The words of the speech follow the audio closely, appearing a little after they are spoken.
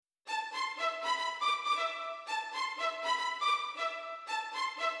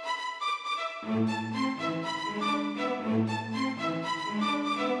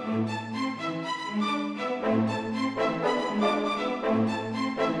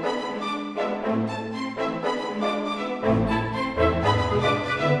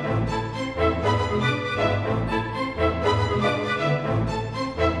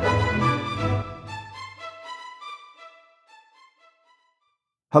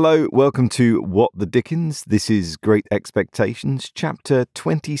Hello, welcome to What the Dickens. This is Great Expectations, chapter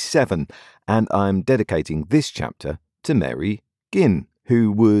 27, and I'm dedicating this chapter to Mary Ginn, who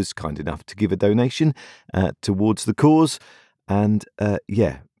was kind enough to give a donation towards the cause. And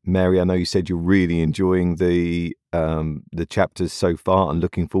Mary, I know you said you're really enjoying the chapters so far and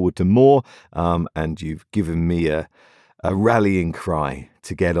looking forward to more, and you've given me a rallying cry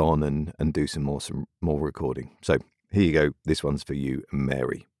to get on and do some more recording. So here you go. This one's for you,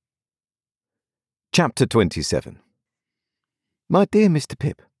 Mary. Chapter 27. My dear Mr.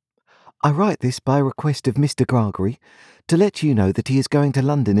 Pip, I write this by request of Mr. Gargery to let you know that he is going to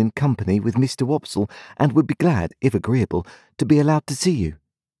London in company with Mr. Wopsle and would be glad, if agreeable, to be allowed to see you.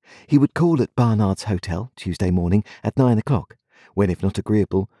 He would call at Barnard's Hotel Tuesday morning at 9 o'clock, when, if not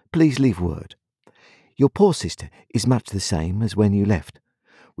agreeable, please leave word. Your poor sister is much the same as when you left.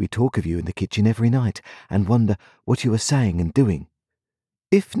 We talk of you in the kitchen every night and wonder what you are saying and doing.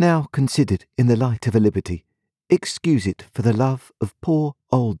 If now considered in the light of a liberty, excuse it for the love of poor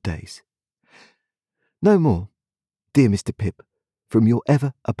old days. No more, dear Mr. Pip, from your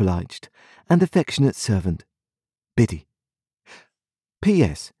ever obliged and affectionate servant, Biddy.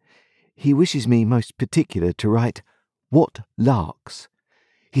 P.S. He wishes me most particular to write, "What larks!"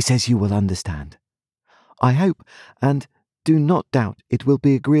 He says you will understand. I hope, and do not doubt it will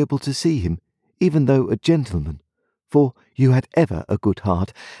be agreeable to see him, even though a gentleman, for you had ever a good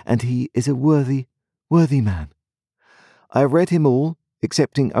heart, and he is a worthy man. I have read him all,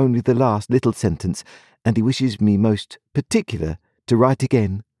 excepting only the last little sentence, and he wishes me most particular to write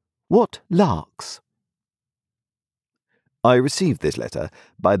again, "What larks!" I received this letter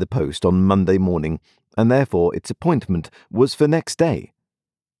by the post on Monday morning, and therefore its appointment was for next day.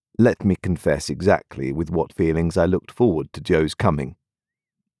 Let me confess exactly with what feelings I looked forward to Joe's coming.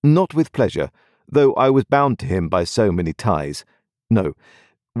 Not with pleasure, though I was bound to him by so many ties. No,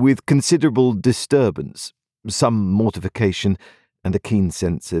 with considerable disturbance, some mortification, and a keen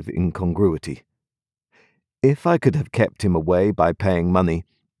sense of incongruity. If I could have kept him away by paying money,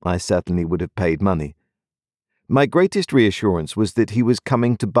 I certainly would have paid money. My greatest reassurance was that he was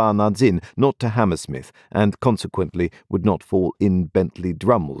coming to Barnard's Inn, not to Hammersmith, and consequently would not fall in Bentley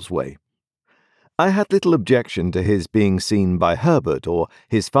Drummle's way. I had little objection to his being seen by Herbert or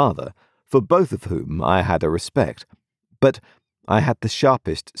his father, for both of whom I had a respect, but I had the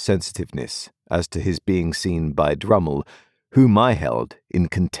sharpest sensitiveness as to his being seen by Drummle, whom I held in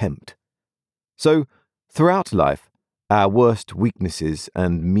contempt. So, throughout life, our worst weaknesses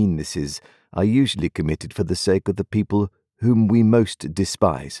and meannesses are usually committed for the sake of the people whom we most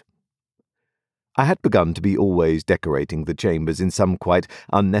despise. I had begun to be always decorating the chambers in some quite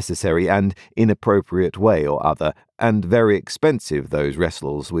unnecessary and inappropriate way or other, and very expensive those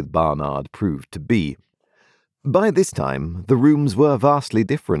wrestles with Barnard proved to be. By this time, the rooms were vastly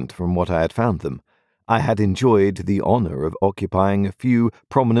different from what I had found them. I had enjoyed the honour of occupying a few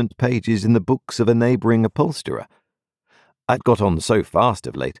prominent pages in the books of a neighbouring upholsterer. I'd got on so fast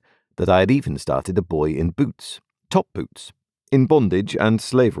of late that I had even started a boy in boots, top boots, in bondage and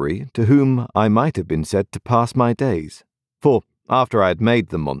slavery, to whom I might have been said to pass my days. For, after I had made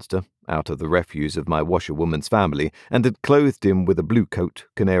the monster, out of the refuse of my washerwoman's family, and had clothed him with a blue coat,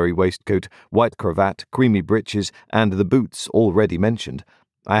 canary waistcoat, white cravat, creamy breeches, and the boots already mentioned,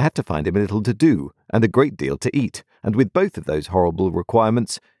 I had to find him a little to do, and a great deal to eat, and with both of those horrible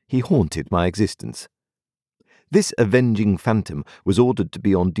requirements, he haunted my existence. This avenging phantom was ordered to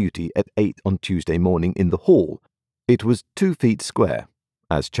be on duty at 8 on Tuesday morning in the hall. It was 2 feet square,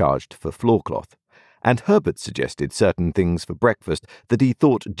 as charged for floorcloth, and Herbert suggested certain things for breakfast that he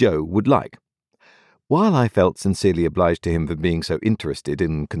thought Joe would like. While I felt sincerely obliged to him for being so interested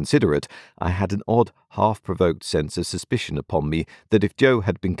and considerate, I had an odd, half-provoked sense of suspicion upon me that if Joe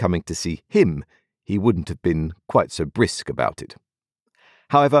had been coming to see him, he wouldn't have been quite so brisk about it.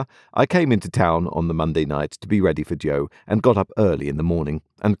 However, I came into town on the Monday night to be ready for Joe, and got up early in the morning,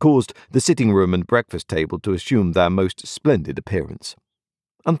 and caused the sitting-room and breakfast table to assume their most splendid appearance.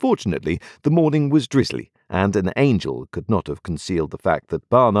 Unfortunately, the morning was drizzly, and an angel could not have concealed the fact that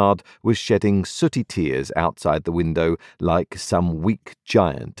Barnard was shedding sooty tears outside the window like some weak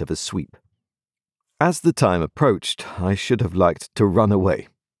giant of a sweep. As the time approached, I should have liked to run away,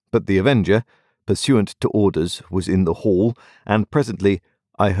 but the Avenger, pursuant to orders, was in the hall, and presently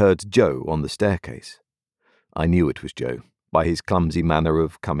I heard Joe on the staircase. I knew it was Joe, by his clumsy manner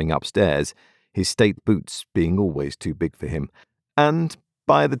of coming upstairs, his state boots being always too big for him, and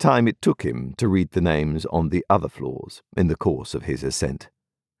by the time it took him to read the names on the other floors in the course of his ascent.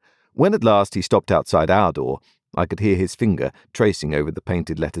 When at last he stopped outside our door, I could hear his finger tracing over the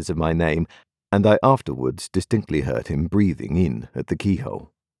painted letters of my name, and I afterwards distinctly heard him breathing in at the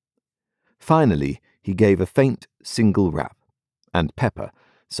keyhole. Finally, he gave a faint single rap, and Pepper,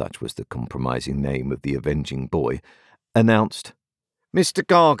 such was the compromising name of the avenging boy, announced, "Mr.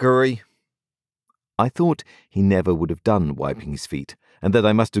 Gargery." I thought he never would have done wiping his feet, and that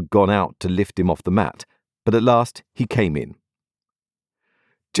I must have gone out to lift him off the mat, but at last he came in.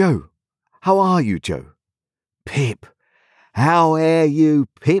 "Joe, how are you, Joe?" "Pip, how air you,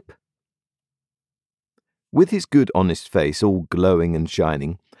 Pip?" With his good honest face all glowing and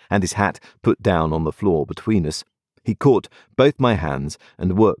shining, and his hat put down on the floor between us, he caught both my hands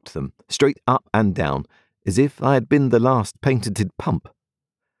and worked them straight up and down, as if I had been the last patented pump.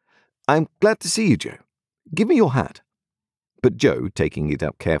 "I'm glad to see you, Joe. Give me your hat." But Joe, taking it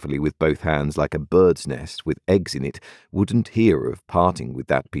up carefully with both hands like a bird's nest with eggs in it, wouldn't hear of parting with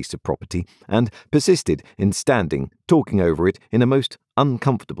that piece of property, and persisted in standing, talking over it in a most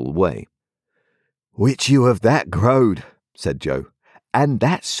uncomfortable way. "Which you have that growed," said Joe, "and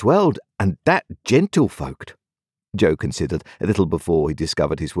that swelled, and that gentlefolked." Joe considered a little before he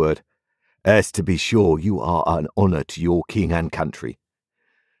discovered his word. "As to be sure, you are an honour to your king and country.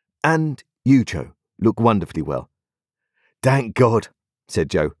 And you, Joe, look wonderfully well." "Thank God," said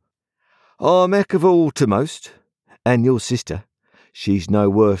Joe. "I'm heck of all to most. And your sister, she's no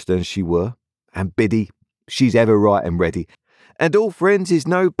worse than she were. And Biddy, she's ever right and ready. And all friends is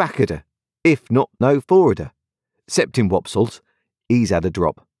no back at her, if not no forward her. Excepting Wopsles, he's had a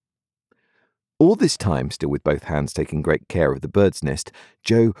drop." All this time, still with both hands taking great care of the bird's nest,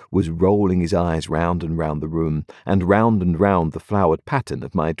 Joe was rolling his eyes round and round the room, and round the flowered pattern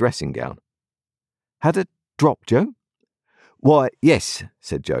of my dressing gown. "Had a drop, Joe?" "Why, yes,"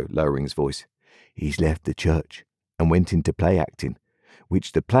 said Joe, lowering his voice. "He's left the church and went into play acting,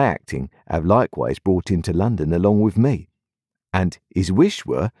 which the play acting have likewise brought into London along with me. And his wish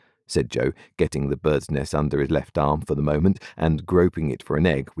were," said Joe, getting the bird's nest under his left arm for the moment and groping it for an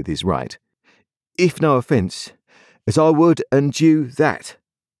egg with his right, "if no offence, as I would and you that."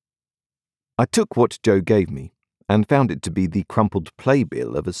 I took what Joe gave me, and found it to be the crumpled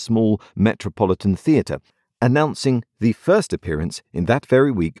playbill of a small metropolitan theatre, announcing the first appearance in that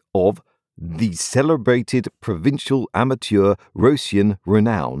very week of the celebrated provincial amateur Roscian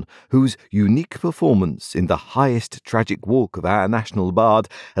renown, whose unique performance in the highest tragic walk of our national bard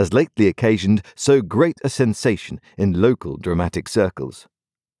has lately occasioned so great a sensation in local dramatic circles.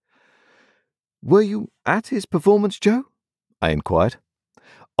 "Were you at his performance, Joe?" I inquired.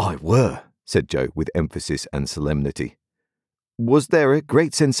 "I were," said Joe with emphasis and solemnity. "Was there a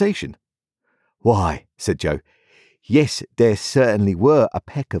great sensation?" "Why," said Joe, "yes, there certainly were a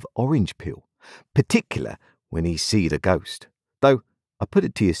peck of orange peel, particular when he seed a ghost, though I put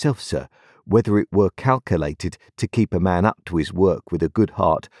it to yourself, sir, whether it were calculated to keep a man up to his work with a good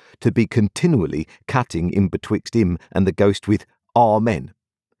heart, to be continually cutting in betwixt him and the ghost with Amen.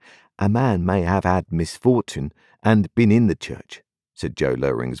 A man may have had misfortune and been in the church," said Joe,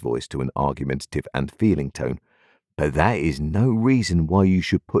 lowering his voice to an argumentative and feeling tone, "but that is no reason why you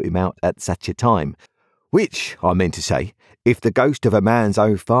should put him out at such a time. Which, I mean to say, if the ghost of a man's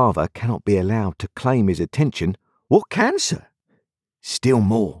own father cannot be allowed to claim his attention, what can, sir? Still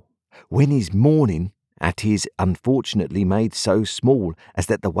more, when his mourning at is unfortunately made so small as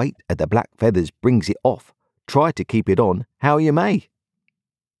that the weight of the black feathers brings it off, try to keep it on how you may."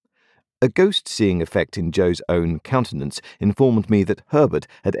 A ghost-seeing effect in Joe's own countenance informed me that Herbert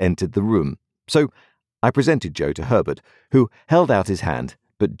had entered the room, so I presented Joe to Herbert, who held out his hand,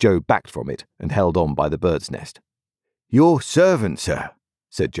 but Joe backed from it and held on by the bird's nest. "Your servant, sir,"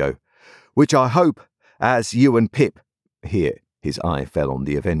 said Joe, "which I hope, as you and Pip—" Here his eye fell on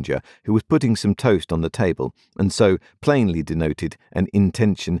the Avenger, who was putting some toast on the table, and so plainly denoted an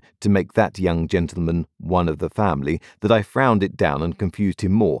intention to make that young gentleman one of the family that I frowned it down and confused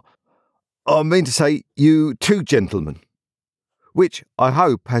him more. "I mean to say, you two gentlemen, which I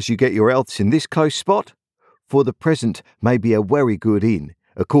hope as you get your healths in this close spot, for the present may be a very good inn,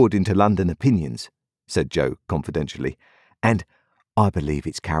 according to London opinions," said Joe confidentially, "and I believe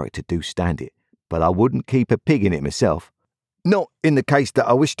its character do stand it, but I wouldn't keep a pig in it myself. Not in the case that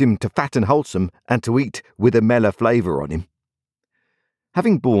I wished him to fat and wholesome, and to eat with a mellow flavour on him."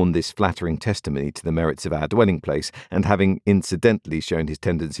 Having borne this flattering testimony to the merits of our dwelling place, and having incidentally shown his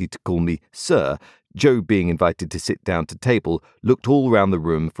tendency to call me Sir, Joe, being invited to sit down to table, looked all round the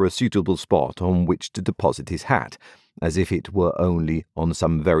room for a suitable spot on which to deposit his hat, as if it were only on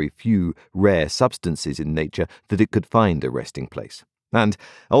some very few rare substances in nature that it could find a resting place, and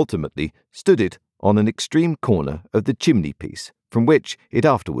ultimately stood it on an extreme corner of the chimney-piece, from which it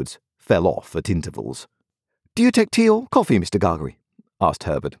afterwards fell off at intervals. "Do you take tea or coffee, Mr. Gargery?" asked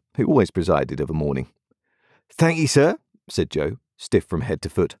Herbert, who always presided of a morning. "Thank ye, sir," said Joe, stiff from head to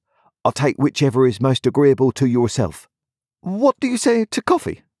foot. "I'll take whichever is most agreeable to yourself." "What do you say to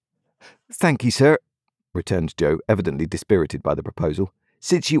coffee?" "Thank ye, sir," returned Joe, evidently dispirited by the proposal.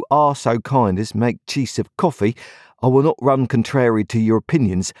 "Since you are so kind as make cheese of coffee, I will not run contrary to your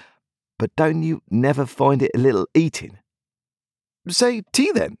opinions, but don't you never find it a little eating?" "Say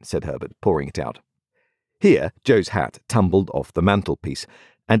tea, then," said Herbert, pouring it out. Here Joe's hat tumbled off the mantelpiece,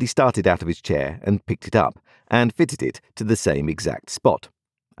 and he started out of his chair and picked it up, and fitted it to the same exact spot,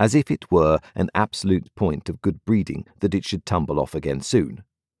 as if it were an absolute point of good breeding that it should tumble off again soon.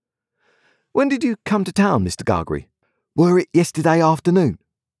 "When did you come to town, Mr. Gargery?" "Were it yesterday afternoon?"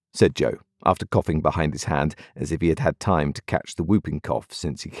 said Joe, after coughing behind his hand as if he had had time to catch the whooping cough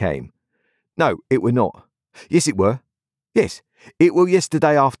since he came. "No, it were not." "Yes, it were." "Yes, it were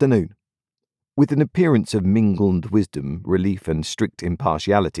yesterday afternoon." With an appearance of mingled wisdom, relief, and strict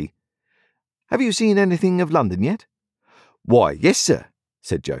impartiality. "Have you seen anything of London yet?" "Why, yes, sir,"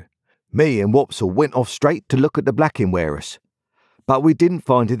 said Joe. "Me and Wopsle went off straight to look at the blacking wearers. But we didn't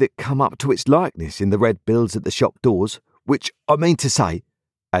find it that come up to its likeness in the red bills at the shop doors, which I mean to say,"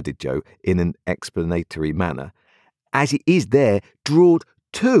 added Joe in an explanatory manner, "as it is there drawed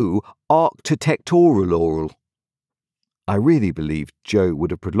to architectural." I really believed Joe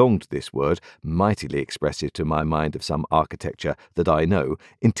would have prolonged this word, mightily expressive to my mind of some architecture that I know,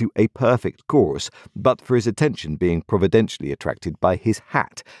 into a perfect chorus, but for his attention being providentially attracted by his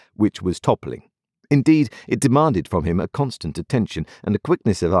hat, which was toppling. Indeed, it demanded from him a constant attention and a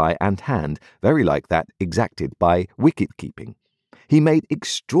quickness of eye and hand, very like that exacted by wicket-keeping. He made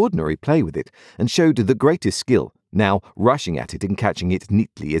extraordinary play with it, and showed the greatest skill, now rushing at it and catching it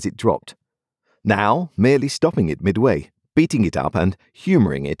neatly as it dropped, now merely stopping it midway, beating it up and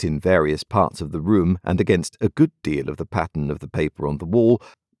humouring it in various parts of the room and against a good deal of the pattern of the paper on the wall,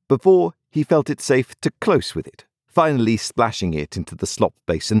 before he felt it safe to close with it, finally splashing it into the slop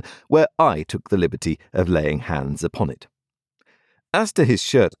basin, where I took the liberty of laying hands upon it. As to his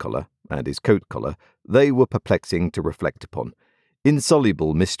shirt collar and his coat collar, they were perplexing to reflect upon,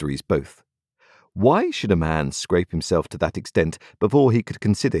 insoluble mysteries both. Why should a man scrape himself to that extent before he could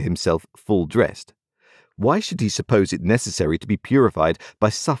consider himself full dressed? Why should he suppose it necessary to be purified by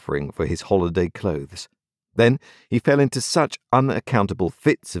suffering for his holiday clothes? Then he fell into such unaccountable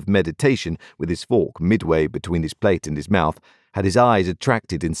fits of meditation with his fork midway between his plate and his mouth, had his eyes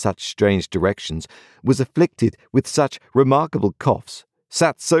attracted in such strange directions, was afflicted with such remarkable coughs,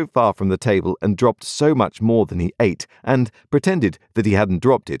 sat so far from the table and dropped so much more than he ate, and pretended that he hadn't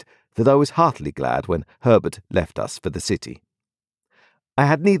dropped it, that I was heartily glad when Herbert left us for the city. I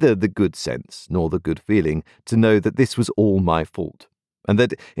had neither the good sense nor the good feeling to know that this was all my fault, and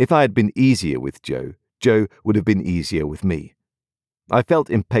that if I had been easier with Joe, Joe would have been easier with me. I felt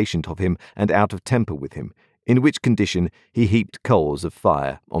impatient of him and out of temper with him, in which condition he heaped coals of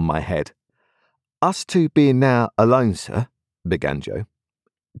fire on my head. "Us two being now alone, sir," began Joe.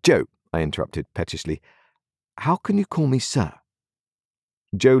 "Joe," I interrupted pettishly, "how can you call me sir?"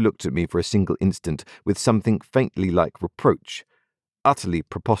 Joe looked at me for a single instant with something faintly like reproach. Utterly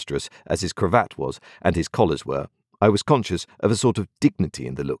preposterous as his cravat was and his collars were, I was conscious of a sort of dignity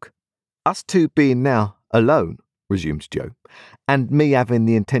in the look. "Us two being now alone," resumed Joe, "and me having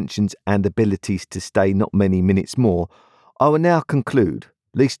the intentions and abilities to stay not many minutes more, I will now conclude,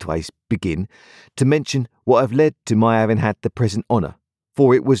 leastways begin, to mention what have led to my having had the present honour,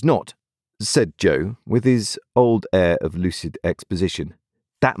 for it was not," said Joe, with his old air of lucid exposition,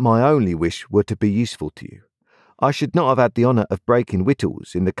 "that my only wish were to be useful to you. I should not have had the honour of breaking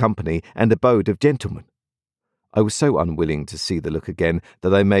victuals in the company and abode of gentlemen." I was so unwilling to see the look again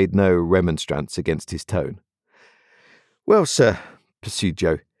that I made no remonstrance against his tone. "Well, sir," pursued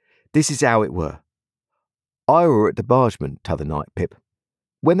Joe, "this is how it were. I were at the Bargeman t'other night, Pip.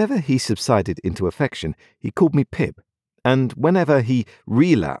 Whenever he subsided into affection, he called me Pip, and whenever he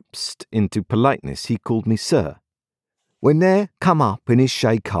relapsed into politeness, he called me sir. When there come up in his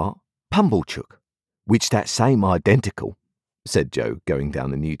shay cart, Pumblechook, which that same identical," said Joe, going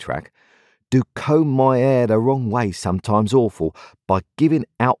down a new track, "do comb my hair the wrong way sometimes awful by giving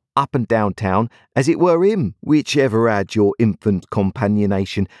out up and down town, as it were him which ever had your infant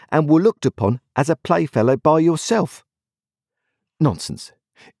companionation, and were looked upon as a playfellow by yourself. Nonsense.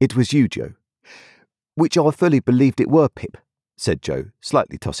 It was you, Joe. Which I fully believed it were, Pip, said Joe,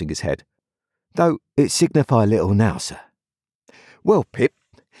 slightly tossing his head. Though it signify little now, sir. Well, Pip,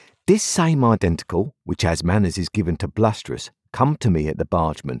 this same identical, which as manners is given to blusterous, come to me at the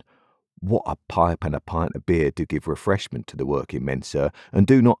Bargeman. What a pipe and a pint of beer do give refreshment to the working men, sir, and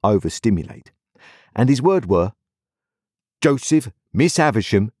do not overstimulate. And his word were, Joseph, Miss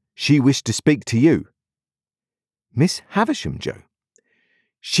Havisham, she wished to speak to you. Miss Havisham, Joe?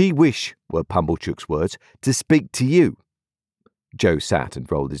 She wish, were Pumblechook's words, to speak to you. Joe sat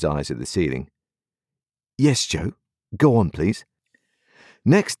and rolled his eyes at the ceiling. Yes, Joe. Go on, please.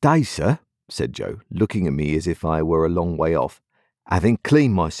 Next day, sir, said Joe, looking at me as if I were a long way off, having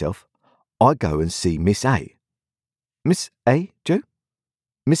cleaned myself, I go and see Miss A. Miss A, Joe?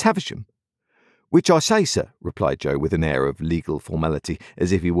 Miss Havisham? Which I say, sir, replied Joe with an air of legal formality,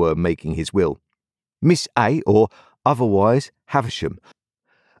 as if he were making his will. Miss A, or otherwise Havisham.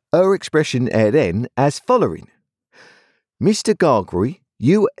 Her expression then as following. Mr. Gargery,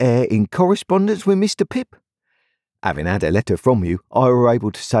 you air in correspondence with Mr. Pip? Having had a letter from you, I were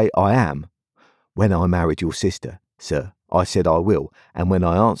able to say I am. When I married your sister, sir, I said I will, and when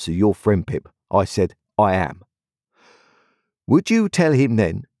I answered your friend Pip, I said I am. Would you tell him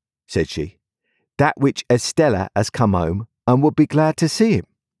then, said she, that which Estella has come home, and would be glad to see him?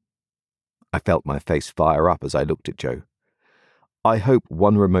 I felt my face fire up as I looked at Joe. I hope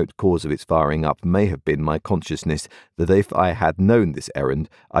one remote cause of its firing up may have been my consciousness that if I had known this errand,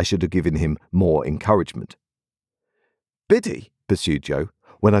 I should have given him more encouragement. Biddy, pursued Joe,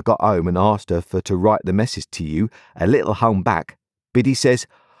 when I got home and asked her for to write the message to you, a little home back, Biddy says,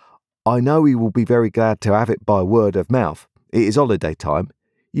 I know he will be very glad to have it by word of mouth. It is holiday time.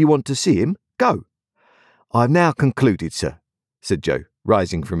 You want to see him? Go. I have now concluded, sir, said Joe,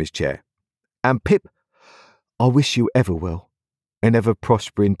 rising from his chair. And Pip, I wish you ever well, and ever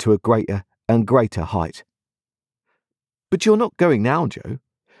prospering to a greater and greater height. But you're not going now, Joe?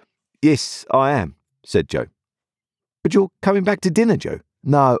 Yes, I am, said Joe. But you're coming back to dinner, Joe?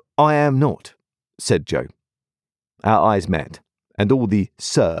 No, I am not, said Joe. Our eyes met, and all the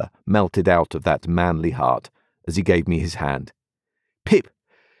sir melted out of that manly heart as he gave me his hand. Pip,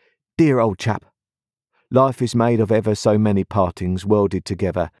 dear old chap, life is made of ever so many partings welded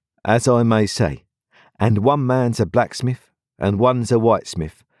together, as I may say, and one man's a blacksmith, and one's a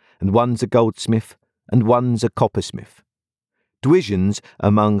whitesmith, and one's a goldsmith, and one's a coppersmith. Divisions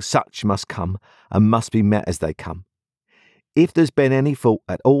among such must come, and must be met as they come. If there's been any fault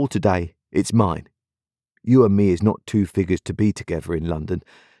at all today, it's mine. You and me is not two figures to be together in London,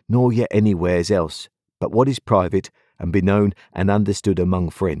 nor yet anywheres else, but what is private, and be known and understood among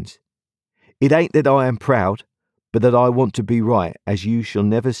friends. It ain't that I am proud, but that I want to be right, as you shall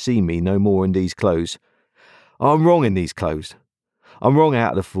never see me no more in these clothes. I'm wrong in these clothes. I'm wrong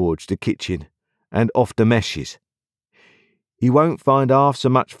out of the forge, the kitchen, and off the meshes. You won't find half so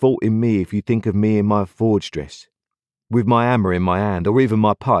much fault in me if you think of me in my forge dress, with my hammer in my hand, or even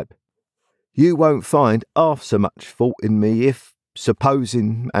my pipe. You won't find half so much fault in me if,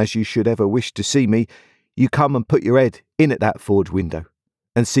 supposing, as you should ever wish to see me, you come and put your head in at that forge window,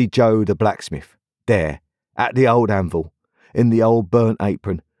 and see Joe the blacksmith, there, at the old anvil, in the old burnt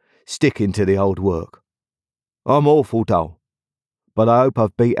apron, sticking to the old work. I'm awful dull, but I hope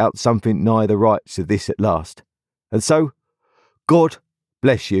I've beat out something nigh the rights of this at last. And so, God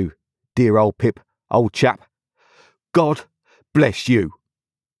bless you, dear old Pip, old chap. God bless you.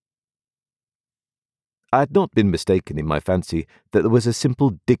 I had not been mistaken in my fancy that there was a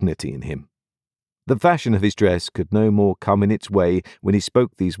simple dignity in him. The fashion of his dress could no more come in its way when he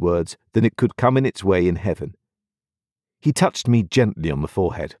spoke these words than it could come in its way in heaven. He touched me gently on the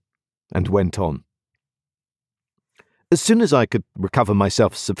forehead, and went on. As soon as I could recover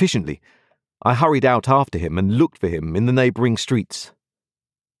myself sufficiently, I hurried out after him and looked for him in the neighbouring streets.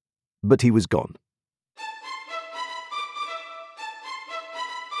 But he was gone.